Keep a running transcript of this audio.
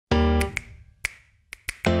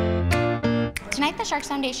Tonight the Sharks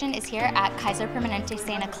Foundation is here at Kaiser Permanente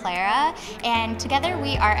Santa Clara, and together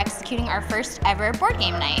we are executing our first ever board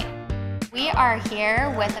game night. We are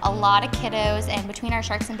here with a lot of kiddos, and between our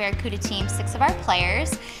Sharks and Barracuda team, 6 of our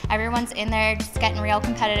players. Everyone's in there just getting real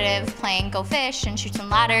competitive, playing Go Fish and Chutes and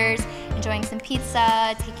Ladders, enjoying some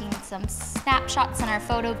pizza, taking some snapshots in our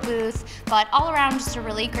photo booth, but all around just a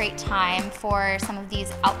really great time for some of these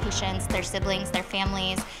outpatients, their siblings, their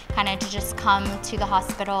families, kind of to just come to the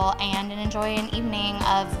hospital and enjoy an evening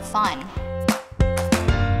of fun.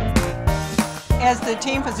 As the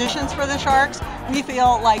team physicians for the Sharks, we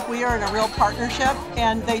feel like we are in a real partnership,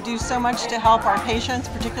 and they do so much to help our patients,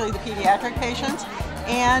 particularly the pediatric patients,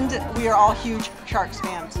 and we are all huge Sharks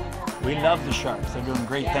fans. We love the Sharks. They're doing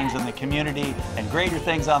great things in the community and greater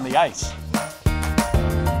things on the ice.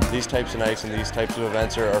 These types of nights and these types of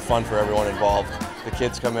events are fun for everyone involved. The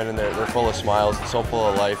kids come in and they're full of smiles and so full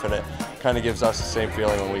of life, and it kind of gives us the same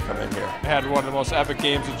feeling when we come in here. I had one of the most epic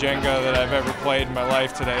games of Jenga that I've ever played in my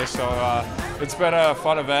life today, so it's been a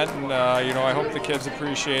fun event, and I hope the kids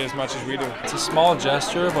appreciate it as much as we do. It's a small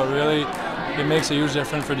gesture, but really it makes a huge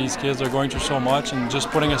difference for these kids. They're going through so much, and just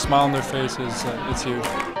putting a smile on their faces, it's huge.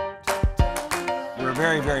 We're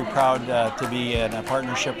very, very proud to be in a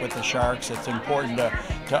partnership with the Sharks. It's important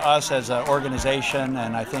to us as an organization,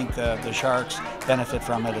 and I think the Sharks benefit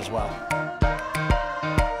from it as well.